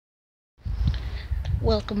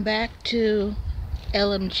Welcome back to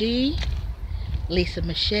LMG, Lisa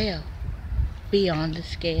Michelle, Beyond the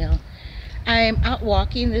Scale. I am out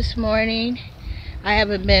walking this morning. I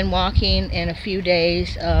haven't been walking in a few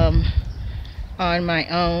days on my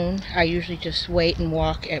own. I usually just wait and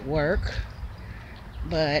walk at work,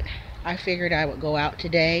 but I figured I would go out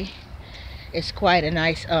today. It's quite a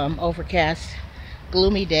nice overcast,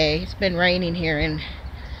 gloomy day. It's been raining here in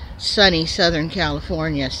sunny Southern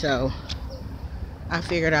California, so I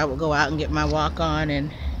figured I would go out and get my walk on,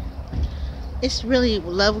 and it's really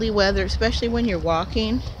lovely weather, especially when you're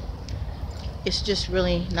walking. It's just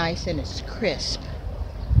really nice and it's crisp.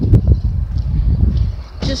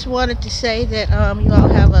 Just wanted to say that you all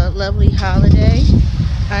have a lovely holiday.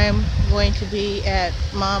 I am going to be at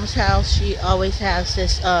Mom's house. She always has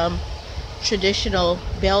this traditional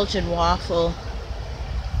Belgian waffle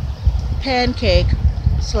pancake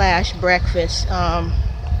slash breakfast.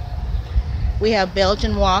 We have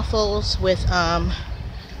Belgian waffles with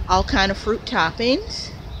all kind of fruit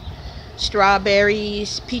toppings,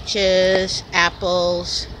 strawberries, peaches,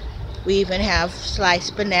 apples. We even have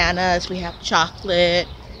sliced bananas. We have chocolate,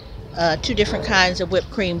 2 different kinds of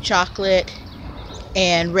whipped cream chocolate,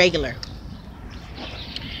 and regular.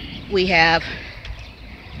 We have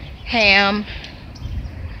ham,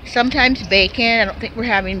 sometimes bacon. I don't think we're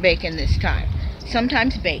having bacon this time.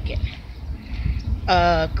 Sometimes bacon,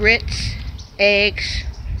 grits, eggs,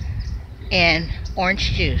 and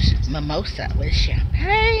orange juice, mimosa with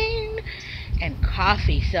champagne and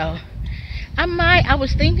coffee. So I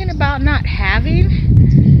was thinking about not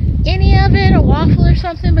having any of it, a waffle or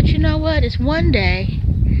something, but you know what, it's one day.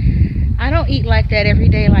 I don't eat like that every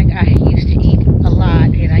day like I used to eat a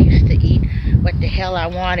lot, and I used to eat what the hell I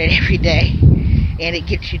wanted every day, and it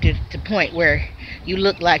gets you to the point where you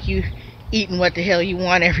look like you eating what the hell you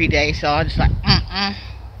want every day. So I'm just like,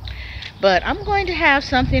 But I'm going to have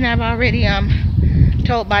something. I've already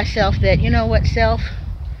told myself that, you know what, self,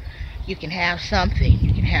 you can have something.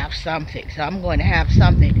 You can have something. So I'm going to have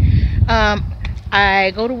something.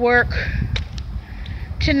 I go to work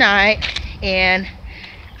tonight, and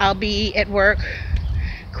I'll be at work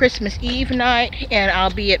Christmas Eve night, and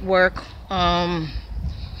I'll be at work on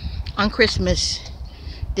Christmas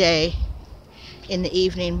Day in the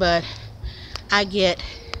evening. But I get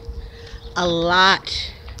a lot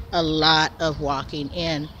of walking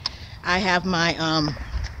in. I have my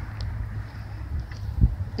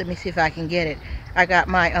let me see if I can get it. I got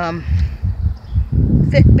my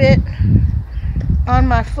Fitbit on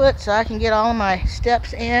my foot so I can get all my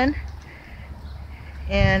steps in,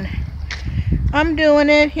 and I'm doing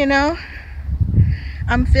it, you know.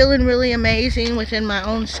 I'm feeling really amazing within my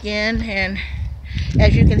own skin, and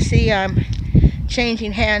as you can see, I'm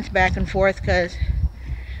changing hands back and forth because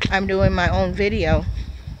I'm doing my own video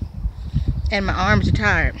and my arms are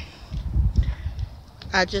tired.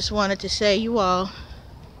 I just wanted to say, you all,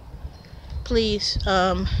 please,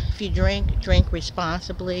 if you drink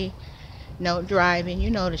responsibly. No driving,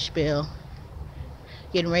 you know the spiel.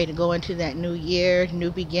 Getting ready to go into that new year,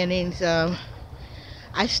 new beginnings. I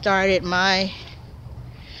started my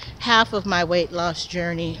half of my weight loss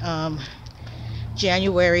journey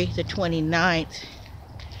January the 29th,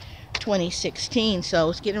 2016. So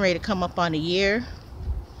it's getting ready to come up on a year.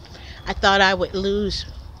 I thought I would lose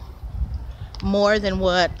more than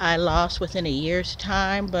what I lost within a year's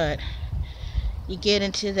time, but you get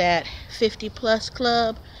into that 50 plus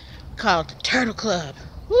club, called the Turtle Club.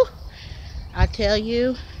 Woo! I tell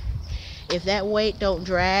you, if that weight don't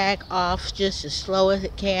drag off just as slow as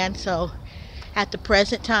it can. So at the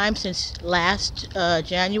present time, since last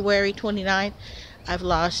January 29th, I've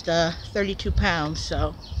lost 32 pounds.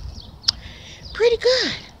 So pretty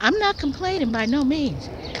good. I'm not complaining by no means.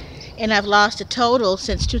 And I've lost a total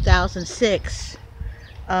since 2006,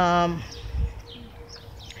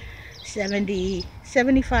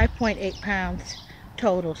 75.8 pounds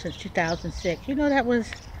total since 2006. You know, that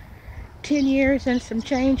was 10 years and some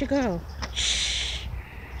change ago.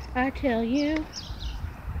 I tell you.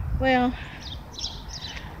 Well,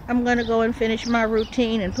 I'm gonna go and finish my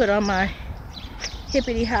routine and put on my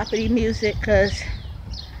hippity hoppity music, because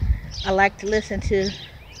I like to listen to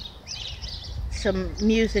some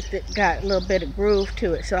music that got a little bit of groove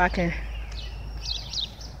to it, so I can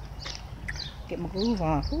get my groove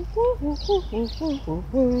on.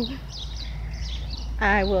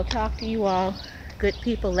 I will talk to you all good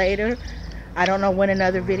people later. I don't know when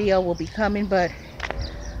another video will be coming, but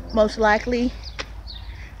most likely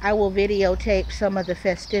I will videotape some of the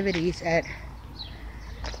festivities at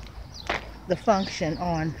the function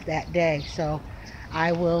on that day. So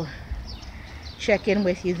I will check in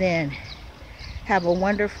with you then. Have a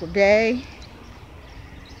wonderful day.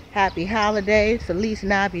 Happy holidays. Feliz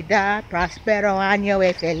Navidad. Prospero año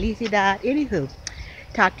y felicidad. Anywho,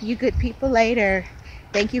 talk to you good people later.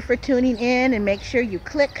 Thank you for tuning in, and make sure you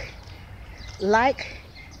click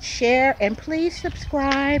like, share, and please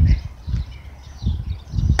subscribe.